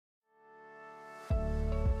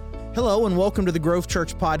Hello and welcome to the Grove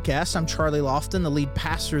Church Podcast. I'm Charlie Lofton, the lead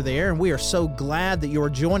pastor there, and we are so glad that you're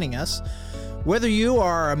joining us. Whether you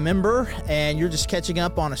are a member and you're just catching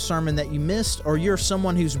up on a sermon that you missed, or you're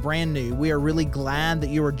someone who's brand new, we are really glad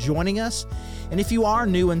that you are joining us. And if you are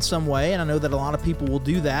new in some way, and I know that a lot of people will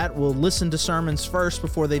do that, will listen to sermons first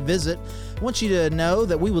before they visit, I want you to know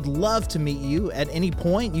that we would love to meet you at any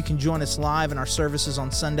point. You can join us live in our services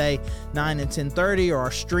on Sunday, 9 and 10:30, or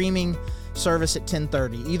our streaming service at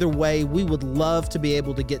 10:30. Either way, we would love to be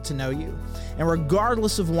able to get to know you. And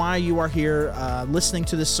regardless of why you are here listening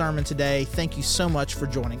to this sermon today, thank you so much for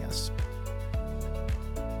joining us.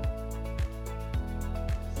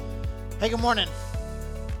 Hey, good morning.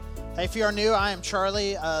 Hey, if you are new, I am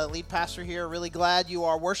Charlie, lead pastor here. Really glad you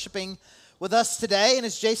are worshiping with us today. And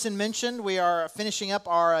as Jason mentioned, we are finishing up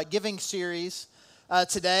our giving series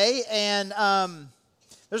today. And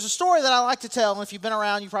there's a story that I like to tell, and if you've been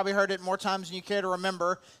around, you've probably heard it more times than you care to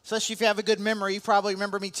remember, especially if you have a good memory. You probably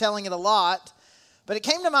remember me telling it a lot. But it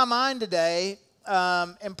came to my mind today,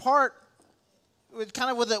 in part, with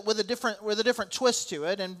a different twist to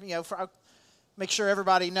it, and I'll make sure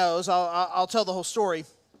everybody knows. I'll tell the whole story.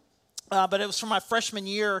 But it was from my freshman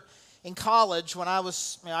year in college when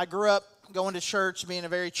I grew up going to church, being a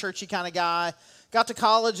very churchy kind of guy. Got to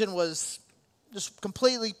college and was just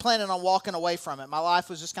completely planning on walking away from it. My life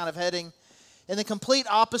was just kind of heading in the complete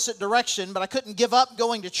opposite direction, but I couldn't give up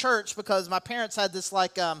going to church because my parents had this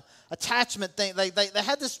attachment thing. They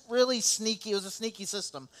had this really sneaky, it was a sneaky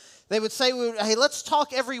system. They would say, hey, let's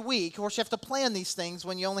talk every week. Of course, you have to plan these things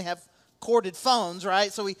when you only have corded phones,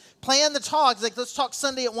 right? So we planned the talks, like let's talk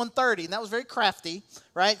Sunday at 1:30, and that was very crafty,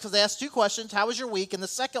 right? Because they asked two questions, how was your week? And the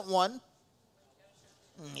second one,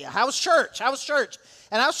 how was church? How was church?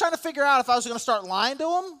 And I was trying to figure out if I was going to start lying to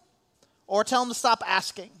them or tell them to stop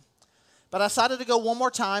asking. But I decided to go one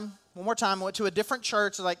more time. I went to a different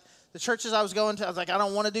church. Like the churches I was going to, I was like, I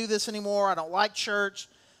don't want to do this anymore. I don't like church.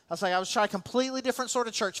 I was trying a completely different sort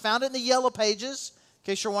of church. Found it in the Yellow Pages,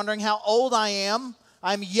 in case you're wondering how old I am.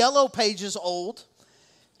 I'm Yellow Pages old.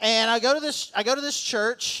 And I go to this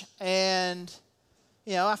church, and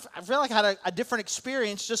I feel like I had a different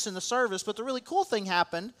experience just in the service. But the really cool thing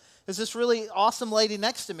happened is this really awesome lady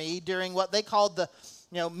next to me during what they called the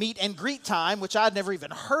meet and greet time, which I'd never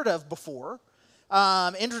even heard of before,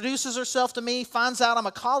 introduces herself to me, finds out I'm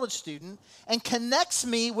a college student, and connects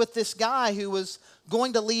me with this guy who was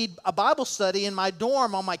going to lead a Bible study in my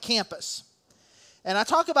dorm on my campus. And I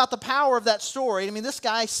talk about the power of that story. I mean, this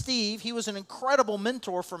guy, Steve, he was an incredible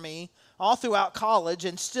mentor for me all throughout college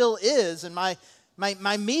and still is. And my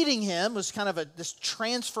meeting him was kind of this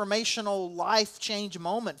transformational life change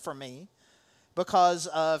moment for me because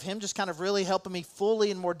of him just kind of really helping me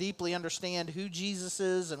fully and more deeply understand who Jesus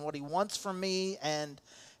is and what he wants from me and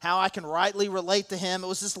how I can rightly relate to him. It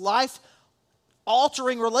was this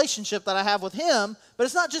life-altering relationship that I have with him, but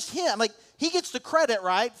it's not just him. Like, he gets the credit,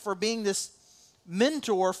 right, for being this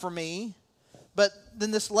mentor for me, but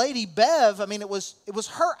then this lady, Bev, I mean, it was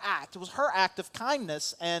her act. It was her act of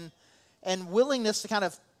kindness and willingness to kind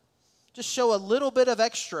of just show a little bit of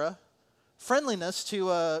extra friendliness to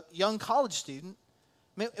a young college student.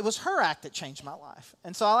 I mean, it was her act that changed my life.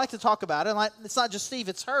 And so I like to talk about it. It's not just Steve,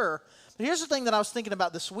 it's her. But here's the thing that I was thinking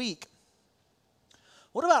about this week.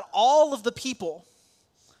 What about all of the people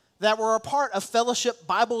that were a part of Fellowship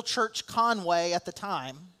Bible Church Conway at the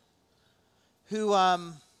time who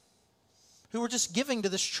were just giving to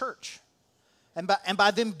this church? And by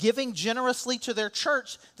them giving generously to their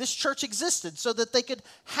church, this church existed so that they could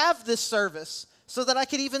have this service, so that I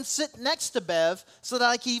could even sit next to Bev, so that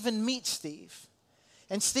I could even meet Steve.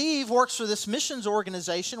 And Steve works for this missions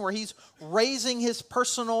organization where he's raising his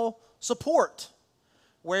personal support,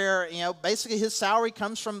 where, basically his salary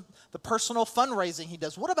comes from the personal fundraising he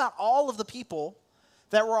does. What about all of the people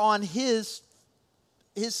that were on his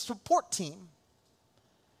support team?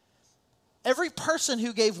 Every person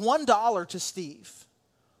who gave $1 to Steve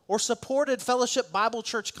or supported Fellowship Bible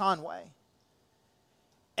Church Conway,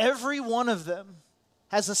 every one of them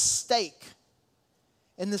has a stake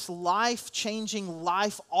in this life-changing,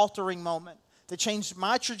 life-altering moment that changed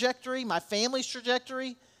my trajectory, my family's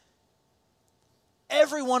trajectory.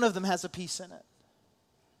 Every one of them has a piece in it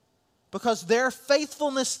because their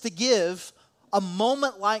faithfulness to give, a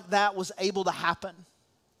moment like that was able to happen.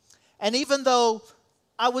 And even though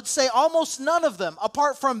I would say almost none of them,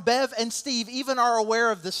 apart from Bev and Steve, even are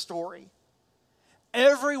aware of this story,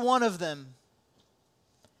 every one of them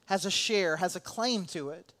has a share, has a claim to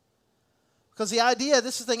it. Because the idea,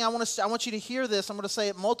 this is the thing I want you to hear this, I'm going to say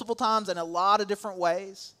it multiple times in a lot of different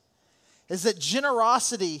ways, is that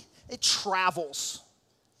generosity, it travels.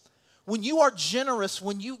 When you are generous,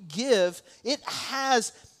 when you give, it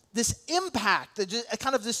has this impact, a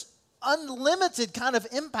kind of this unlimited kind of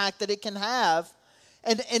impact that it can have,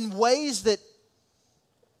 and in ways that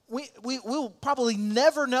we'll probably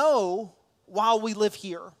never know while we live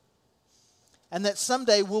here. And that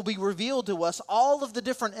someday will be revealed to us all of the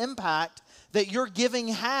different impact that your giving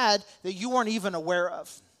had that you weren't even aware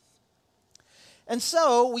of. And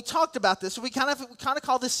so we talked about this. We kind of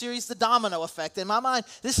call this series the domino effect. In my mind,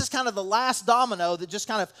 this is kind of the last domino that just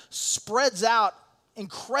kind of spreads out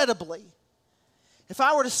incredibly. If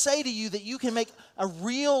I were to say to you that you can make a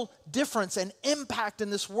real difference and impact in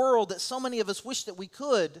this world that so many of us wish that we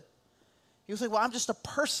could, you would think, well, I'm just a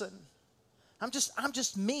person. I'm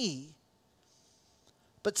just me.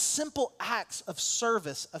 But simple acts of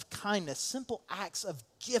service, of kindness, simple acts of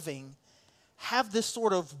giving have this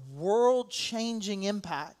sort of world-changing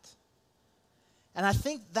impact. And I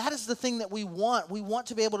think that is the thing that we want. We want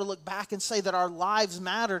to be able to look back and say that our lives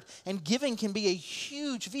mattered, and giving can be a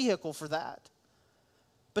huge vehicle for that.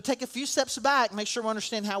 But take a few steps back, make sure we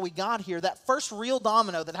understand how we got here. That first real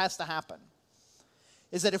domino that has to happen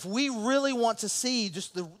is that if we really want to see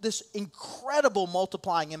just this incredible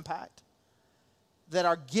multiplying impact that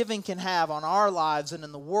our giving can have on our lives and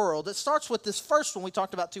in the world, it starts with this first one we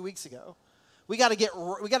talked about 2 weeks ago. We got to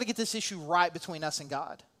get this issue right between us and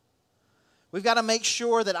God. We've got to make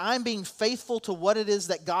sure that I'm being faithful to what it is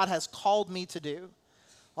that God has called me to do.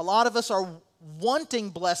 A lot of us are wanting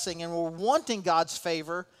blessing and we're wanting God's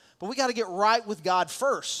favor, but we got to get right with God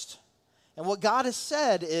first. And what God has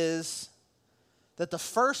said is that the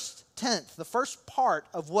first tenth, the first part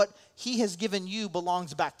of what He has given you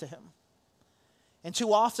belongs back to Him. And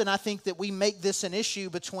too often I think that we make this an issue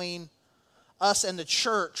between us and the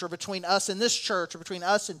church, or between us and this church, or between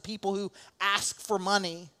us and people who ask for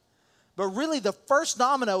money. But really the first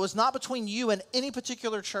domino is not between you and any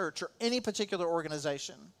particular church or any particular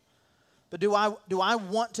organization. But do I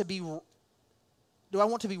want to be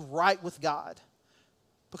right with God?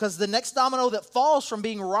 Because the next domino that falls from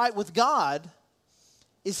being right with God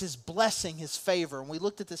is His blessing, His favor. And we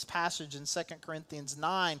looked at this passage in 2 Corinthians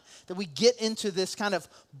 9, that we get into this kind of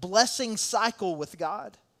blessing cycle with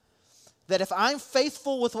God. That if I'm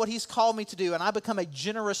faithful with what He's called me to do and I become a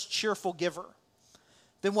generous, cheerful giver,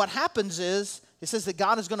 then what happens is, it says that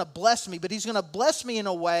God is going to bless me, but He's going to bless me in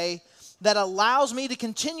a way that allows me to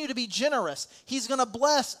continue to be generous. He's going to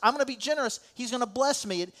bless. I'm going to be generous. He's going to bless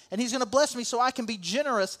me, and He's going to bless me so I can be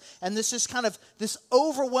generous. And this is kind of this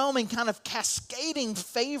overwhelming kind of cascading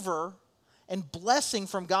favor and blessing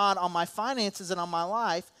from God on my finances and on my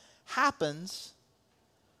life happens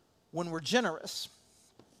when we're generous.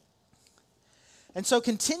 And so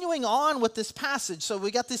continuing on with this passage, so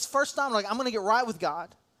we got this first domino, like I'm going to get right with God.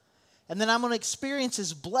 And then I'm going to experience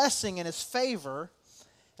His blessing and His favor.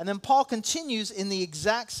 And then Paul continues in the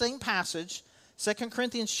exact same passage, 2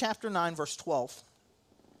 Corinthians chapter 9, verse 12.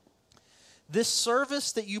 This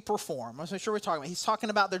service that you perform, let's make sure we're talking about, he's talking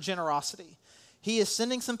about their generosity. He is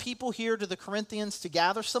sending some people here to the Corinthians to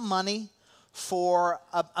gather some money for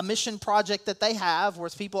a mission project that they have, where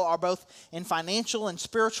people are both in financial and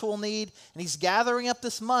spiritual need, and he's gathering up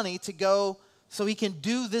this money to go so he can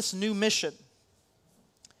do this new mission.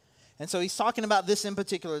 And so he's talking about this in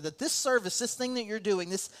particular, that this service, this thing that you're doing,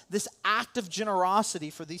 this act of generosity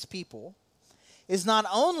for these people is not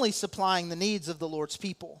only supplying the needs of the Lord's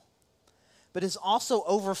people, but is also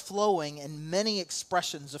overflowing in many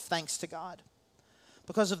expressions of thanks to God.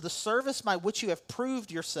 Because of the service by which you have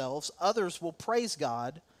proved yourselves, others will praise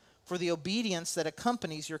God for the obedience that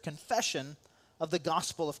accompanies your confession of the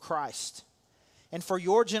gospel of Christ, and for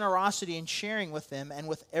your generosity in sharing with them and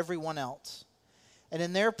with everyone else. And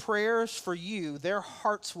in their prayers for you, their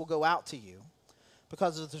hearts will go out to you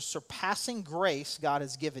because of the surpassing grace God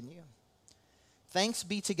has given you. Thanks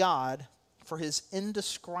be to God for His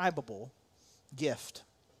indescribable gift.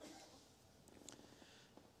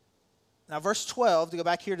 Now, verse 12, to go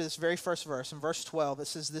back here to this very first verse, in verse 12, it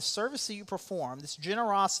says, this service that you perform, this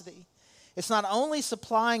generosity, it's not only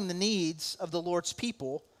supplying the needs of the Lord's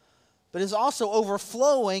people, but is also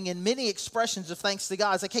overflowing in many expressions of thanks to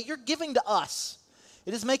God. It's like, hey, you're giving to us.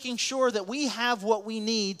 It is making sure that we have what we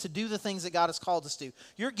need to do the things that God has called us to.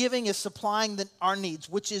 Your giving is supplying our needs,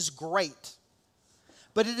 which is great.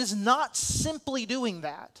 But it is not simply doing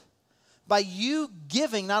that. By you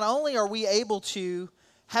giving, not only are we able to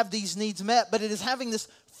have these needs met, but it is having this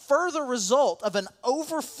further result of an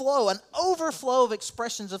overflow of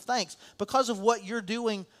expressions of thanks. Because of what you're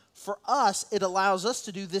doing for us, it allows us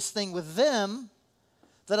to do this thing with them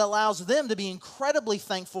that allows them to be incredibly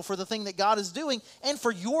thankful for the thing that God is doing and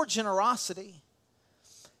for your generosity.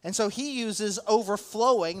 And so he uses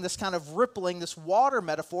overflowing, this kind of rippling, this water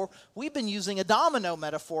metaphor. We've been using a domino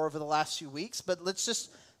metaphor over the last few weeks, but let's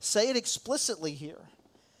just say it explicitly here.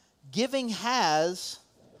 Giving has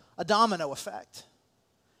a domino effect.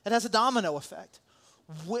 It has a domino effect.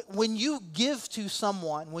 When you give to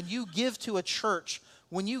someone, when you give to a church,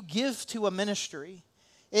 when you give to a ministry,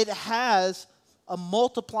 it has a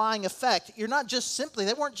multiplying effect. They weren't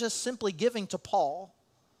just simply giving to Paul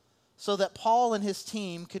so that Paul and his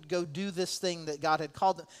team could go do this thing that God had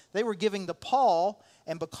called them. They were giving to Paul,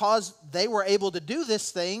 and because they were able to do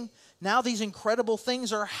this thing, now these incredible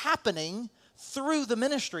things are happening through the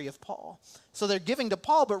ministry of Paul. So they're giving to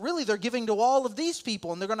Paul, but really they're giving to all of these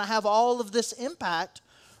people, and they're going to have all of this impact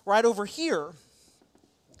right over here.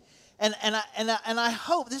 And I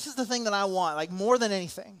hope, this is the thing that I want, like more than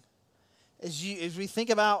anything, as we think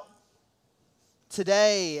about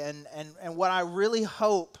today and what I really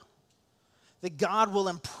hope that God will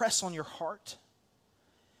impress on your heart.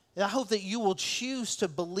 And I hope that you will choose to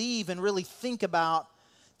believe and really think about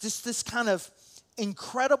just this kind of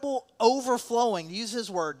incredible overflowing, to use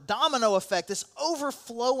his word, domino effect, this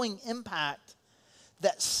overflowing impact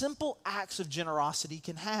that simple acts of generosity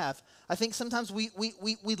can have. I think sometimes we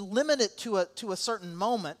limit it to a certain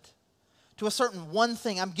moment, to a certain one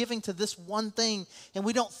thing. I'm giving to this one thing, and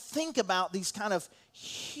we don't think about these kind of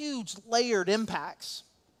huge layered impacts.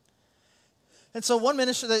 And so one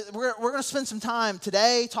ministry that we're going to spend some time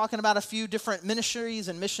today talking about a few different ministries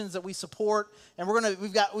and missions that we support, and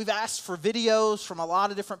we've asked for videos from a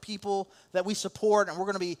lot of different people that we support, and we're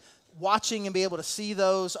going to be watching and be able to see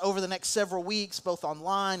those over the next several weeks, both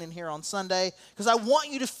online and here on Sunday, because I want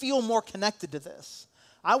you to feel more connected to this.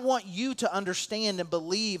 I want you to understand and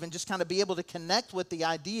believe and just kind of be able to connect with the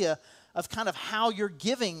idea of kind of how you're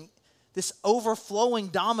giving this overflowing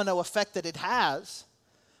domino effect that it has.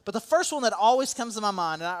 But the first one that always comes to my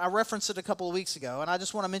mind, and I referenced it a couple of weeks ago, and I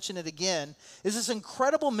just want to mention it again, is this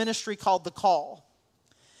incredible ministry called The Call.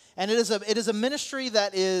 And it is a ministry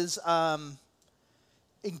that is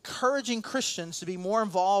encouraging Christians to be more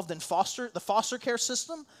involved in the foster care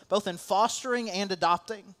system, both in fostering and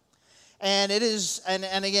adopting. And it is,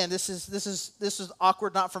 and again, this is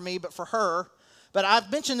awkward, not for me, but for her. But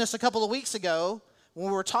I've mentioned this a couple of weeks ago when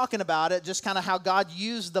we were talking about it, just kind of how God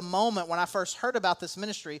used the moment when I first heard about this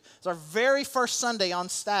ministry. It was our very first Sunday on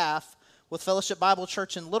staff with Fellowship Bible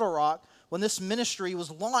Church in Little Rock when this ministry was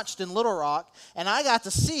launched in Little Rock, and I got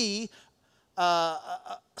to see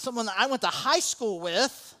someone that I went to high school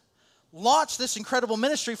with launch this incredible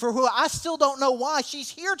ministry, for who I still don't know why she's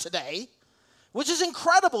here today, which is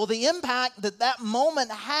incredible, the impact that moment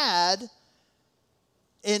had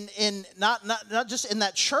in not just in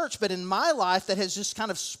that church, but in my life, that has just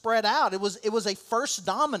kind of spread out. It was a first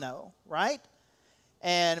domino, right?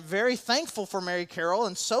 And very thankful for Mary Carol,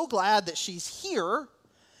 and so glad that she's here.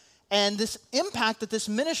 And this impact that this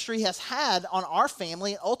ministry has had on our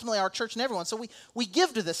family, and ultimately our church and everyone. So we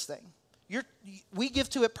give to this thing. We give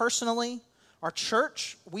to it personally. Our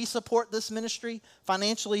church, we support this ministry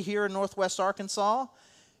financially here in Northwest Arkansas.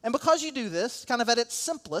 And because you do this, kind of at its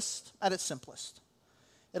simplest,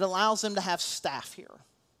 it allows them to have staff here.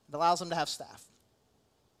 It allows them to have staff.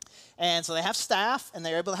 And so they have staff, and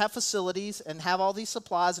they're able to have facilities and have all these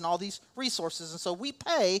supplies and all these resources. And so we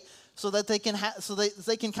pay so that they can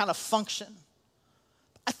they can kind of function.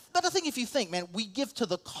 But I think if you think, man, we give to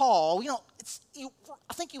The Call,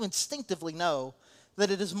 I think you instinctively know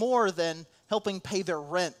that it is more than helping pay their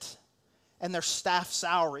rent and their staff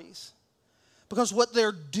salaries. Because what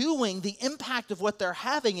they're doing, the impact of what they're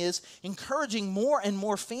having, is encouraging more and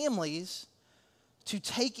more families to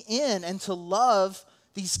take in and to love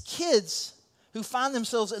these kids who find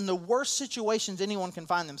themselves in the worst situations anyone can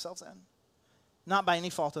find themselves in, not by any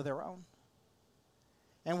fault of their own.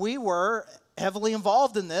 And we were heavily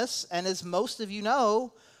involved in this, and as most of you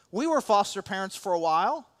know, we were foster parents for a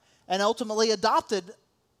while and ultimately adopted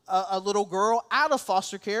a little girl out of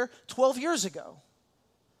foster care 12 years ago.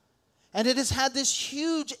 And it has had this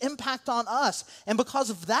huge impact on us. And because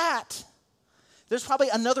of that, there's probably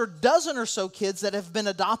another dozen or so kids that have been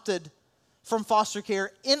adopted from foster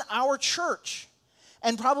care in our church.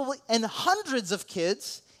 And hundreds of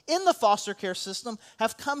kids in the foster care system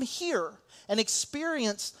have come here and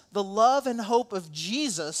experienced the love and hope of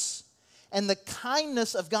Jesus and the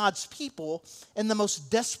kindness of God's people in the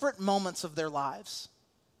most desperate moments of their lives.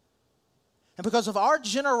 And because of our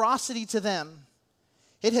generosity to them,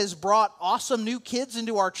 it has brought awesome new kids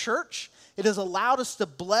into our church. It has allowed us to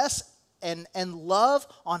bless and love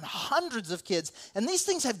on hundreds of kids. And these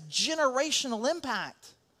things have generational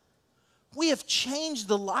impact. We have changed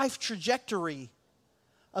the life trajectory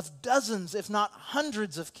of dozens, if not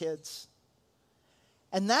hundreds of kids.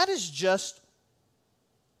 And that is just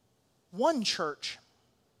one church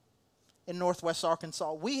in Northwest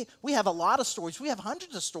Arkansas. We have a lot of stories. We have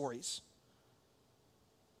hundreds of stories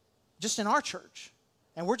just in our church.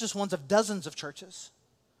 And we're just one of dozens of churches.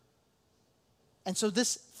 And so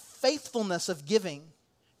this faithfulness of giving,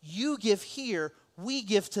 you give here, we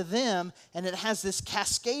give to them, and it has this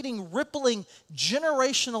cascading, rippling,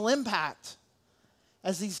 generational impact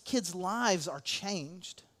as these kids' lives are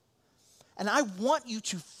changed. And I want you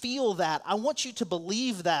to feel that. I want you to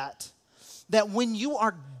believe that when you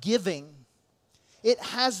are giving, it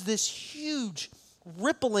has this huge,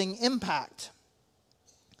 rippling impact.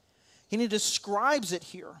 And he describes it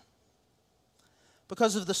here.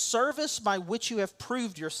 Because of the service by which you have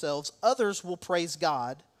proved yourselves, others will praise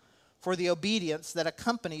God for the obedience that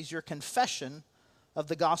accompanies your confession of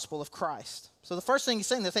the gospel of Christ. So the first thing he's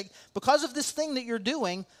saying is, because of this thing that you're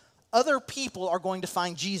doing, other people are going to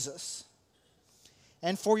find Jesus.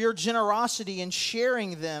 And for your generosity in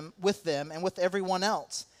sharing them and with everyone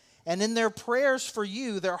else. And in their prayers for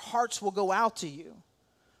you, their hearts will go out to you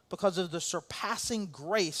because of the surpassing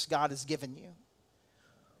grace God has given you.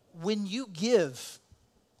 When you give,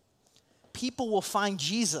 people will find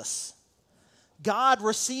Jesus. God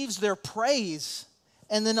receives their praise,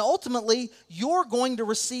 and then ultimately, you're going to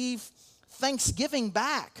receive thanksgiving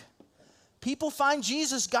back. People find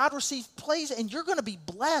Jesus, God receives praise, and you're going to be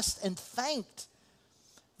blessed and thanked.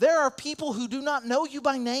 There are people who do not know you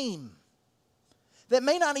by name, that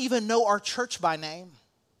may not even know our church by name,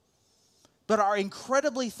 but are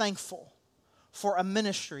incredibly thankful for a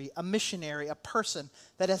ministry, a missionary, a person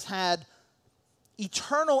that has had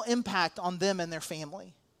eternal impact on them and their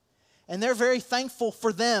family. And they're very thankful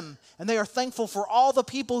for them, and they are thankful for all the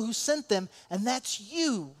people who sent them, and that's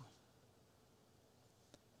you.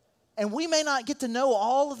 And we may not get to know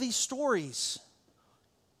all of these stories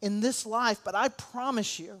in this life, but I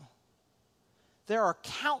promise you, there are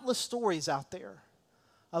countless stories out there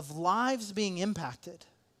of lives being impacted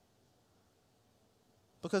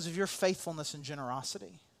because of your faithfulness and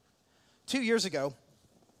generosity. 2 years ago,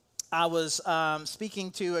 I was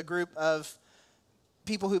speaking to a group of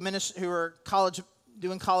people who were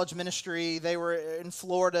doing college ministry. They were in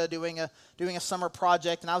Florida doing a summer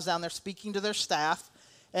project, and I was down there speaking to their staff.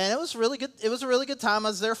 And it was really good. It was a really good time. I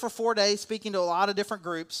was there for 4 days speaking to a lot of different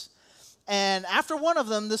groups. And after one of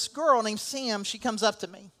them, this girl named Sam, she comes up to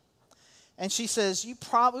me. And she says,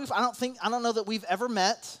 I don't know that we've ever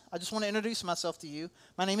met. I just want to introduce myself to you.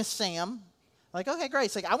 My name is Sam. I'm like, okay, great.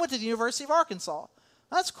 It's like, I went to the University of Arkansas.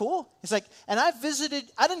 That's cool. He's like, and I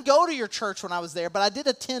didn't go to your church when I was there, but I did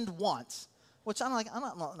attend once. Which I'm like, I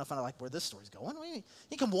don't know if I like where this story's going.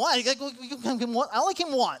 He came once. I only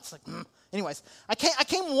came once. Like, Anyways, I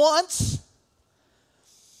came once.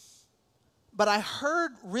 But I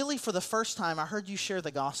heard, really for the first time, I heard you share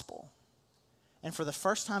the gospel. And for the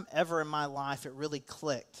first time ever in my life, it really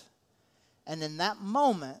clicked. And in that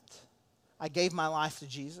moment, I gave my life to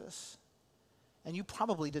Jesus. And you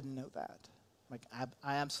probably didn't know that. Like,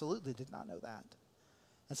 I absolutely did not know that.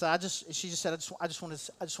 And so she just said, I just want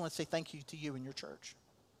to say thank you to you and your church.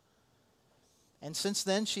 And since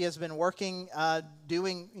then, she has been working,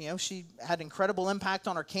 she had incredible impact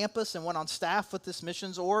on her campus and went on staff with this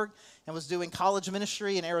missions org and was doing college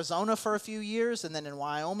ministry in Arizona for a few years and then in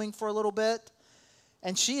Wyoming for a little bit.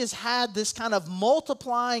 And she has had this kind of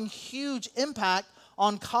multiplying huge impact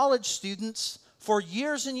on college students for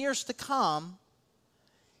years and years to come,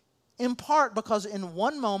 in part because in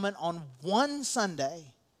one moment on one Sunday,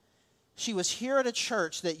 she was here at a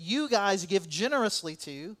church that you guys give generously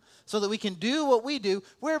to so that we can do what we do.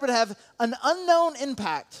 We're able to have an unknown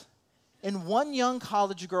impact in one young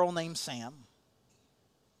college girl named Sam.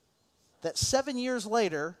 That 7 years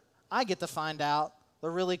later, I get to find out the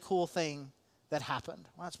really cool thing that happened.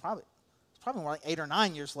 Well, it's probably more like 8 or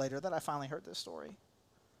 9 years later that I finally heard this story.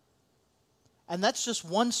 And that's just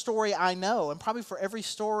one story I know. And probably for every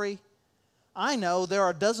story I know, there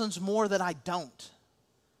are dozens more that I don't.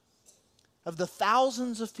 Of the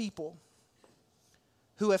thousands of people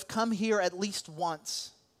who have come here at least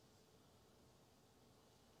once,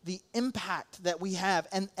 the impact that we have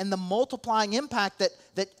and the multiplying impact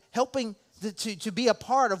that helping to be a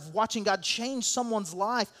part of watching God change someone's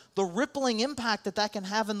life, the rippling impact that can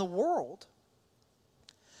have in the world.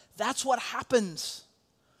 That's what happens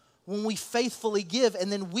when we faithfully give,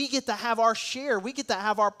 and then we get to have our share, we get to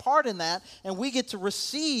have our part in that, and we get to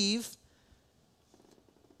receive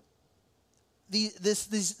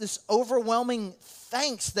this overwhelming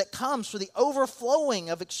thanks that comes for the overflowing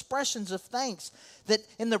of expressions of thanks that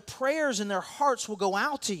in their prayers and their hearts will go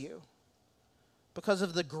out to you because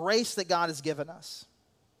of the grace that God has given us.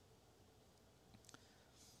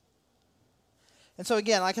 And so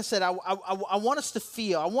again, like I said, I want us to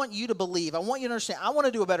feel, I want you to believe, I want you to understand, I want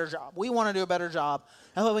to do a better job. We want to do a better job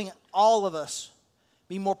of helping all of us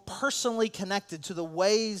be more personally connected to the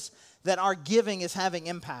ways that our giving is having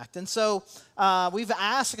impact. And so we've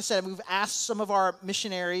asked, like I said, we've asked some of our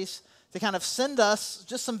missionaries to kind of send us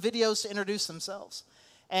just some videos to introduce themselves.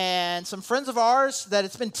 And some friends of ours that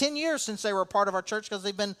it's been 10 years since they were a part of our church because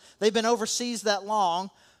they've been overseas that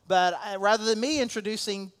long. But rather than me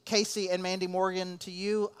introducing Casey and Mandy Morgan to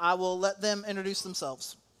you, I will let them introduce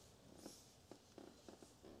themselves.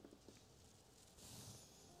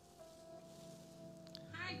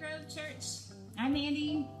 Hi, Grove Church. I'm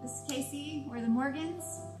Mandy. This is Casey. We're the Morgans.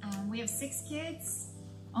 We have 6 kids.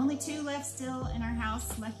 Only 2 left still in our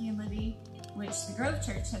house, Lucky and Libby, which the Grove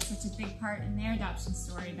Church had such a big part in their adoption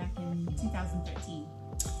story back in 2013.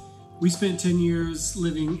 We spent 10 years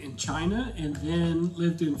living in China and then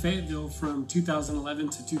lived in Fayetteville from 2011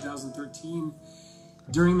 to 2013.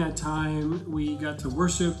 During that time, we got to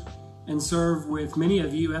worship and serve with many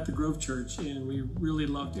of you at the Grove Church, and we really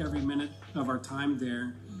loved every minute of our time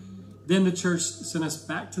there. Then the church sent us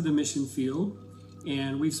back to the mission field,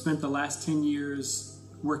 and we've spent the last 10 years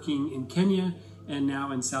working in Kenya and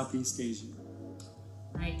now in Southeast Asia.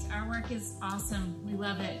 Right, our work is awesome. We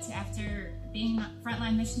love it. After being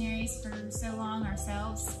frontline missionaries for so long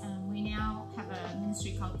ourselves, we now have a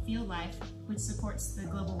ministry called Field Life, which supports the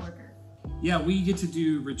global worker. Yeah, we get to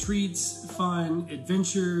do retreats, fun,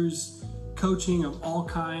 adventures, coaching of all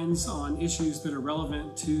kinds on issues that are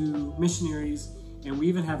relevant to missionaries, and we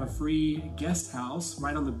even have a free guest house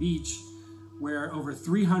right on the beach where over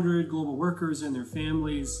 300 global workers and their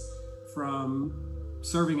families from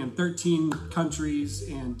serving in 13 countries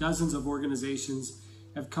and dozens of organizations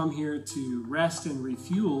have come here to rest and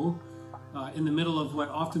refuel in the middle of what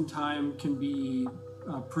oftentimes can be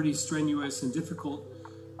pretty strenuous and difficult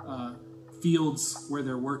fields where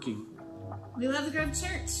they're working. We love the Grove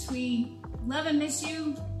Church. We love and miss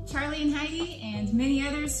you, Charlie and Heidi, and many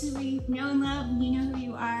others who we know and love, and you know who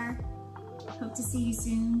you are. Hope to see you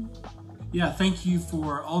soon. Yeah, thank you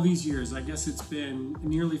for all these years. I guess it's been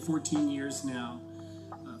nearly 14 years now.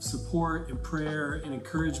 Support and prayer and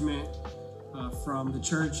encouragement from the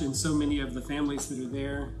church and so many of the families that are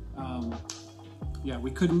there. Yeah, we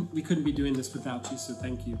couldn't be doing this without you, so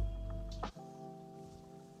thank you.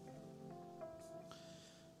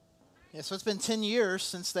 Yeah, so it's been 10 years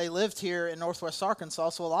since they lived here in Northwest Arkansas,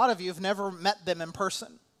 so a lot of you have never met them in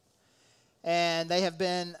person. And they have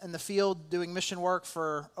been in the field doing mission work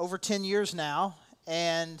for over 10 years now,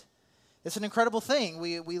 and it's an incredible thing.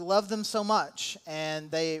 We love them so much,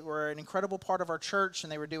 and they were an incredible part of our church,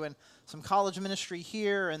 and they were doing some college ministry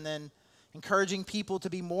here, and then encouraging people to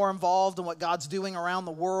be more involved in what God's doing around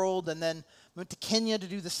the world, and then went to Kenya to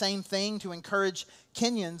do the same thing, to encourage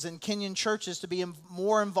Kenyans and Kenyan churches to be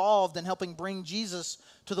more involved in helping bring Jesus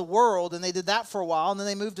to the world, and they did that for a while, and then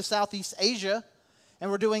they moved to Southeast Asia,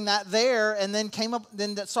 and we're doing that there, and then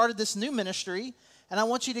started this new ministry, and I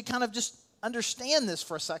want you to kind of just understand this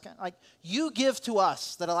for a second. Like, you give to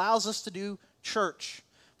us that allows us to do church,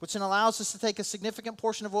 which then allows us to take a significant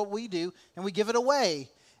portion of what we do and we give it away.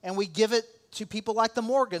 And we give it to people like the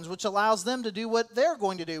Morgans, which allows them to do what they're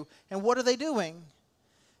going to do. And what are they doing?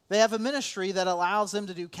 They have a ministry that allows them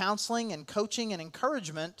to do counseling and coaching and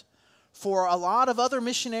encouragement for a lot of other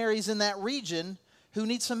missionaries in that region who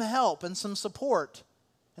need some help and some support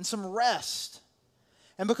and some rest.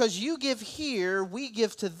 And because you give here, we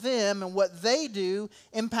give to them, and what they do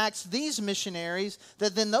impacts these missionaries,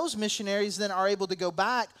 that then those missionaries then are able to go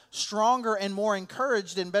back stronger and more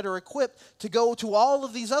encouraged and better equipped to go to all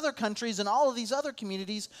of these other countries and all of these other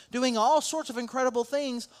communities doing all sorts of incredible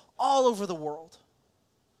things all over the world.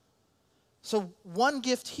 So one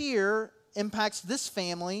gift here impacts this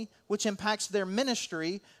family, which impacts their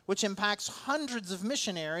ministry, which impacts hundreds of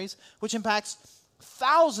missionaries, which impacts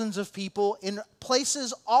thousands of people in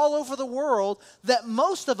places all over the world that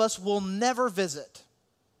most of us will never visit.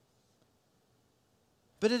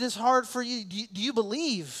 But it is hard for you. Do you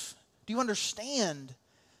believe? Do you understand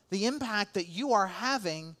the impact that you are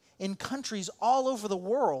having in countries all over the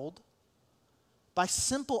world by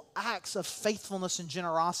simple acts of faithfulness and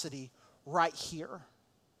generosity right here?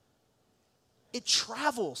 It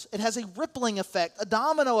travels. It has a rippling effect, a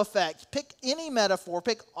domino effect. Pick any metaphor.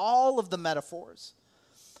 Pick all of the metaphors.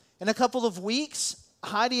 In a couple of weeks,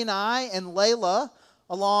 Heidi and I and Layla,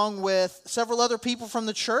 along with several other people from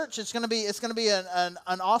the church, it's going to be an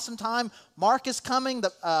awesome time. Mark is coming.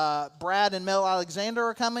 Brad and Mel Alexander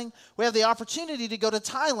are coming. We have the opportunity to go to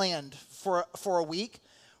Thailand for a week,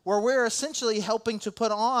 where we're essentially helping to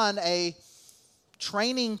put on a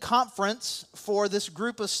training conference for this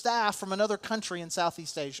group of staff from another country in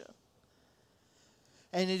Southeast Asia.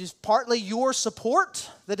 And it is partly your support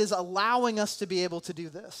that is allowing us to be able to do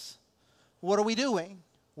this. What are we doing?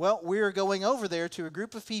 Well, we're going over there to a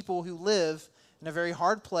group of people who live in a very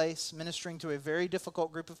hard place, ministering to a very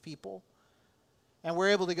difficult group of people. And we're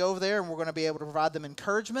able to go over there and we're going to be able to provide them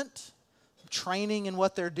encouragement, training in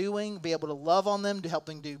what they're doing, be able to love on them, to help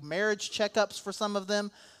them do marriage checkups for some of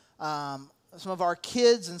them. Some of our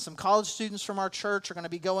kids and some college students from our church are going to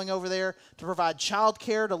be going over there to provide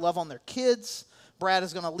childcare, to love on their kids. Brad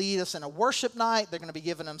is going to lead us in a worship night. They're going to be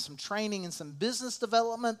giving them some training and some business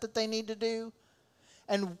development that they need to do.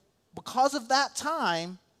 And because of that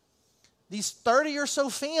time, these 30 or so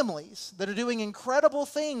families that are doing incredible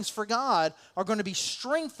things for God are going to be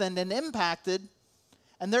strengthened and impacted,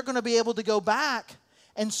 and they're going to be able to go back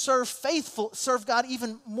and serve God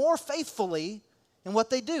even more faithfully in what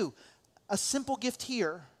they do. A simple gift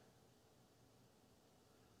here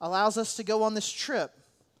allows us to go on this trip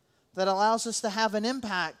that allows us to have an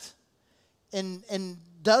impact in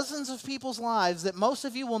dozens of people's lives that most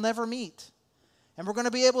of you will never meet. And we're going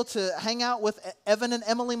to be able to hang out with Evan and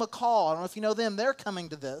Emily McCall. I don't know if you know them. They're coming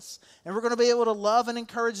to this. And we're going to be able to love and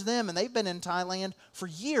encourage them. And they've been in Thailand for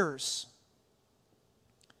years.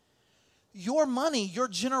 Your money, your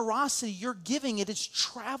generosity, your giving, it is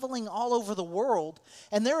traveling all over the world.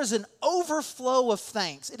 And there is an overflow of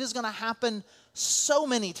thanks. It is going to happen so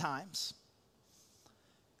many times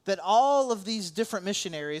that all of these different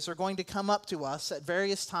missionaries are going to come up to us at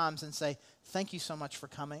various times and say, thank you so much for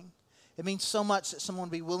coming. It means so much that someone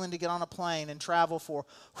would be willing to get on a plane and travel for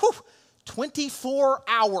 24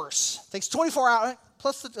 hours. It takes 24 hours,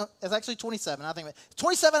 plus it's actually 27. I think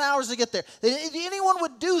 27 hours to get there. If anyone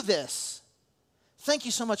would do this, thank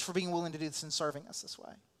you so much for being willing to do this and serving us this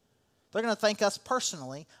way. They're going to thank us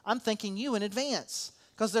personally. I'm thanking you in advance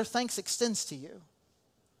because their thanks extends to you.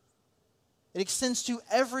 It extends to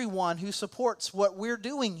everyone who supports what we're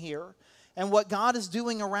doing here and what God is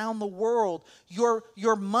doing around the world. Your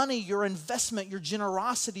money, your investment, your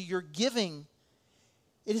generosity, your giving,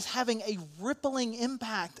 it is having a rippling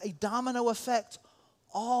impact, a domino effect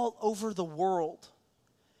all over the world.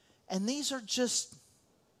 And these are just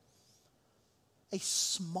a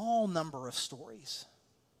small number of stories.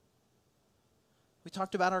 We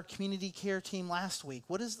talked about our community care team last week.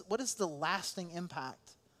 What is the lasting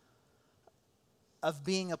impact of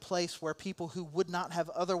being a place where people who would not have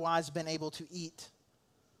otherwise been able to eat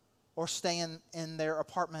or stay in their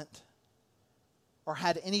apartment or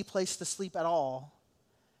had any place to sleep at all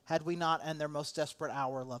had we not in their most desperate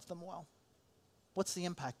hour loved them well? What's the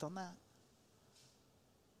impact on that?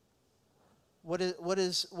 What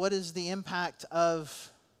is the impact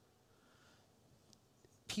of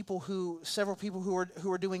several people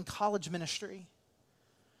who are doing college ministry,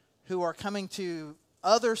 who are coming to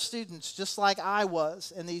other students just like I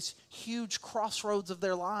was in these huge crossroads of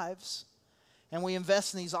their lives, and we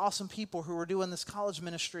invest in these awesome people who are doing this college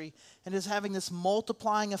ministry, and is having this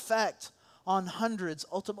multiplying effect on hundreds,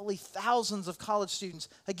 ultimately thousands of college students.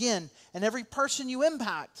 Again, and every person you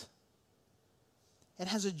impact, it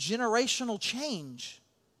has a generational change.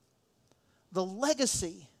 The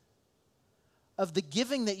legacy of the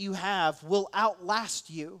giving that you have will outlast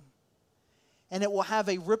you. And it will have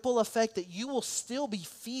a ripple effect that you will still be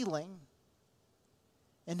feeling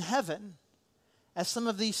in heaven as some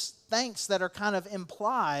of these thanks that are kind of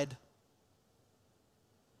implied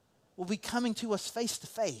will be coming to us face to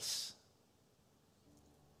face.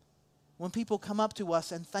 When people come up to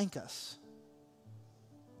us and thank us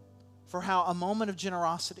for how a moment of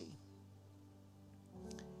generosity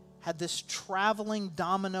had this traveling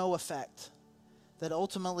domino effect that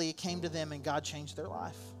ultimately it came to them and God changed their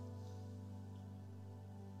life.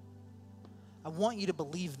 I want you to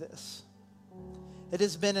believe this. It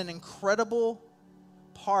has been an incredible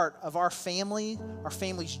part of our family's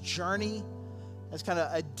journey. It's kind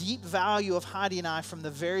of a deep value of Heidi and I from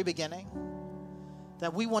the very beginning.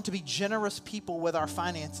 That we want to be generous people with our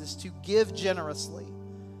finances, to give generously.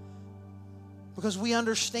 Because we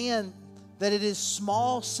understand that it is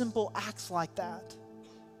small, simple acts like that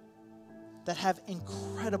that have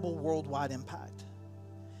incredible worldwide impact.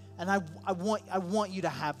 And I want you to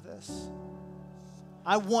have this.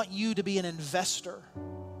 I want you to be an investor.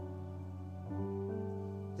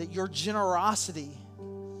 That your generosity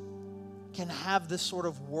can have this sort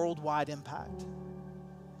of worldwide impact.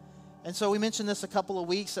 And so we mentioned this a couple of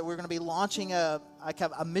weeks that we're going to be launching a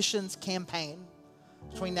missions campaign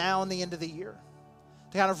between now and the end of the year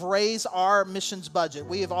to kind of raise our missions budget.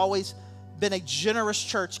 We have always been a generous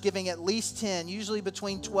church, giving at least 10, usually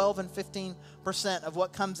between 12 and 15% of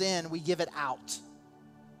what comes in, we give it out.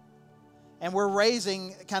 And we're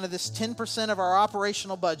raising kind of this 10% of our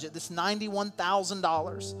operational budget, this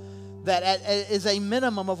 $91,000, that is a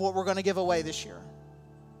minimum of what we're going to give away this year,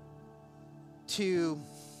 to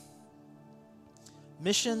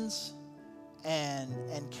missions and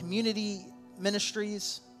community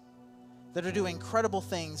ministries that are doing incredible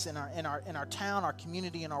things in our town, our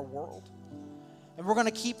community, and our world. And we're going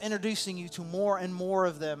to keep introducing you to more and more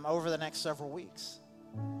of them over the next several weeks.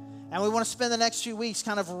 And we want to spend the next few weeks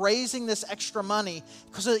kind of raising this extra money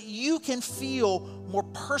so that you can feel more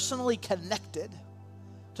personally connected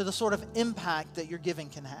to the sort of impact that your giving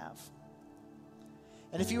can have.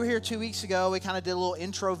 And if you were here 2 weeks ago, we kind of did a little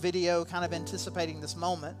intro video kind of anticipating this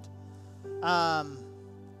moment. I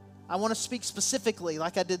want to speak specifically,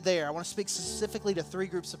 like I did there, I want to speak specifically to 3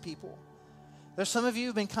 groups of people. There's some of you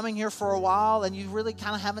who've been coming here for a while and you really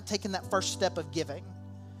kind of haven't taken that first step of giving.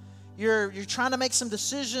 You're trying to make some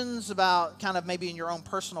decisions about kind of maybe in your own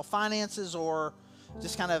personal finances or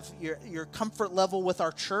just kind of your comfort level with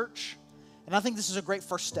our church. And I think this is a great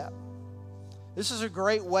first step. This is a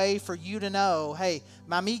great way for you to know, hey,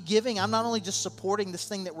 by me giving, I'm not only just supporting this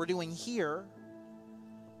thing that we're doing here,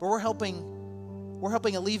 but we're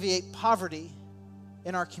helping alleviate poverty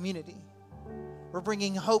in our community. We're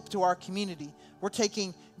bringing hope to our community. We're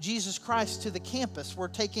taking Jesus Christ to the campus. We're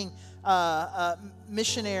taking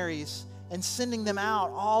missionaries and sending them out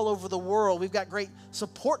all over the world. We've got great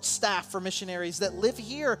support staff for missionaries that live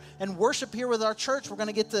here and worship here with our church. We're going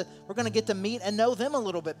to get to meet and know them a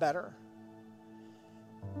little bit better.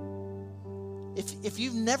 If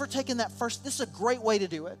you've never taken that first, this is a great way to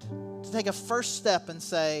do it. To take a first step and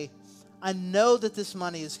say, I know that this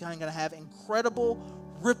money is going to have incredible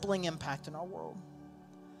rippling impact in our world.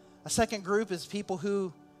 A second group is people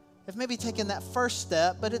who have maybe taken that first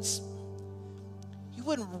step, but you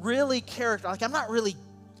wouldn't really characterize, like I'm not really,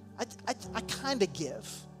 I kind of give,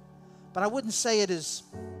 but I wouldn't say it's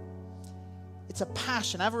a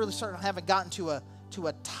passion. I haven't gotten to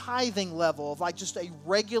a tithing level of like just a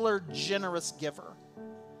regular generous giver.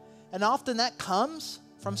 And often that comes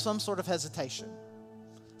from some sort of hesitation,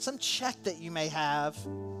 some check that you may have.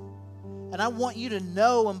 And I want you to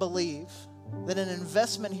know and believe that an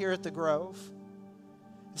investment here at the Grove,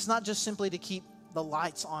 it's not just simply to keep the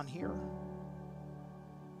lights on here.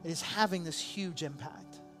 It is having this huge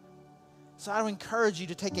impact. So I would encourage you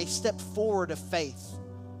to take a step forward of faith,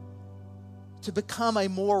 to become a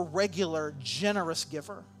more regular, generous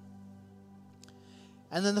giver.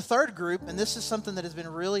 And then the third group, and this is something that has been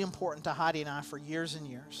really important to Heidi and I for years and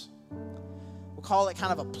years. We'll call it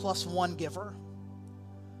kind of a +1 giver.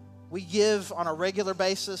 We give on a regular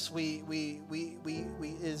basis. We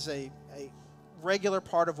is a regular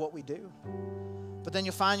part of what we do. But then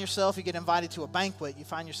you find yourself, you get invited to a banquet. You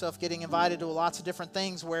find yourself getting invited to lots of different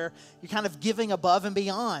things where you're kind of giving above and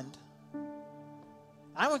beyond.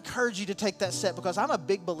 I would encourage you to take that step because I'm a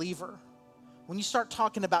big believer. When you start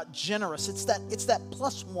talking about generous, it's that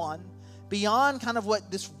 +1 beyond kind of what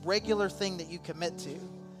this regular thing that you commit to.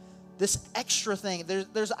 This extra thing,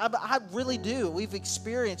 I really do. We've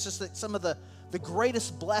experienced just that some of the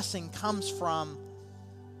greatest blessing comes from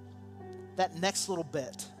that next little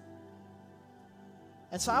bit.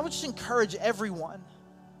 And so I would just encourage everyone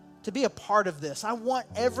to be a part of this. I want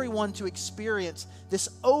everyone to experience this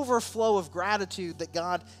overflow of gratitude that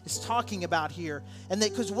God is talking about here. And that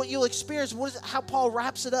because what you'll experience, how Paul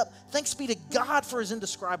wraps it up, thanks be to God for his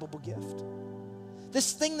indescribable gift.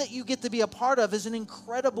 This thing that you get to be a part of is an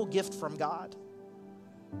incredible gift from God.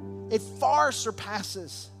 It far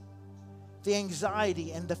surpasses the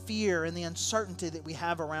anxiety and the fear and the uncertainty that we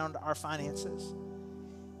have around our finances.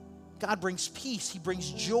 God brings peace, he brings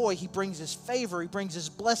joy, he brings his favor, he brings his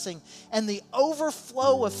blessing, and the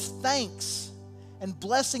overflow of thanks and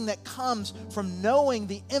blessing that comes from knowing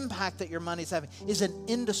the impact that your money is having is an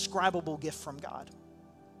indescribable gift from God.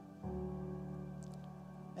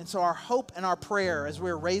 And so our hope and our prayer as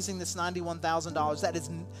we're raising this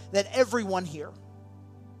 $91,000, that everyone here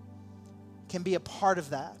can be a part of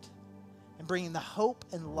that and bringing the hope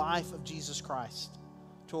and life of Jesus Christ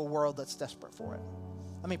to a world that's desperate for it.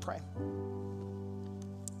 Let me pray.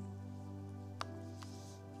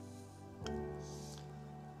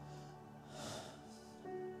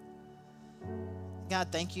 God,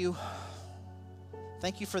 thank you.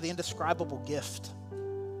 Thank you for the indescribable gift.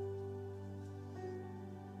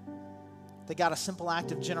 That God, a simple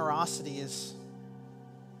act of generosity is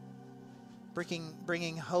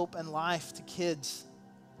bringing hope and life to kids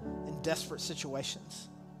in desperate situations.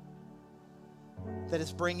 That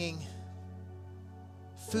is bringing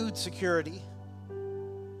food security,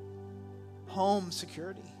 home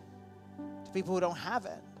security to people who don't have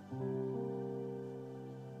it.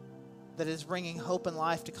 That is bringing hope and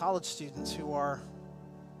life to college students who are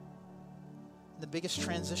in the biggest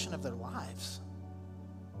transition of their lives.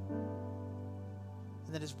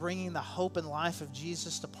 And that is bringing the hope and life of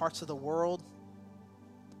Jesus to parts of the world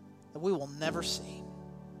that we will never see.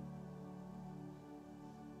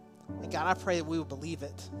 And God, I pray that we would believe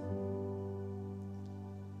it.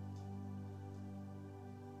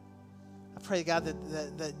 I pray, God,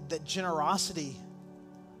 that generosity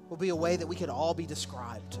will be a way that we could all be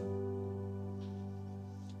described.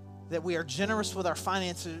 That we are generous with our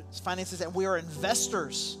finances, and we are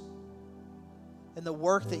investors in the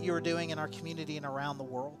work that you are doing in our community and around the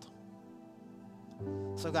world.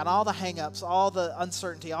 So, God, all the hang-ups, all the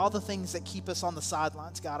uncertainty, all the things that keep us on the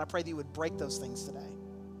sidelines, God, I pray that you would break those things today.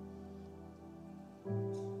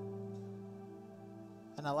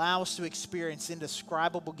 And allow us to experience the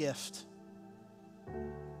indescribable gift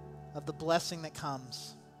of the blessing that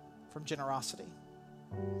comes from generosity.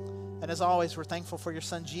 And as always, we're thankful for your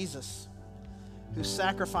son, Jesus, whose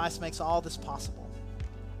sacrifice makes all this possible.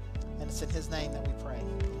 And it's in his name that we pray.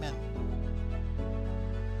 Amen.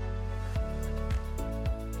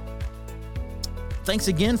 Thanks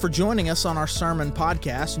again for joining us on our sermon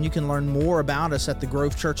podcast, and you can learn more about us at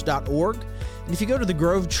thegrovechurch.org. And if you go to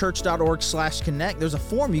thegrovechurch.org/connect, there's a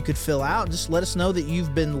form you could fill out. Just let us know that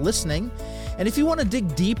you've been listening. And if you want to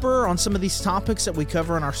dig deeper on some of these topics that we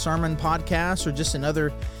cover in our sermon podcast, or just in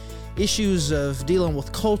other issues of dealing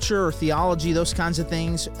with culture or theology, those kinds of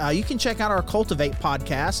things, you can check out our Cultivate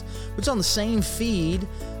podcast, which is on the same feed,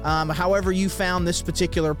 however you found this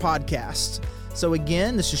particular podcast. So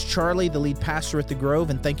again, this is Charlie, the lead pastor at The Grove,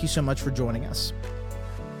 and thank you so much for joining us.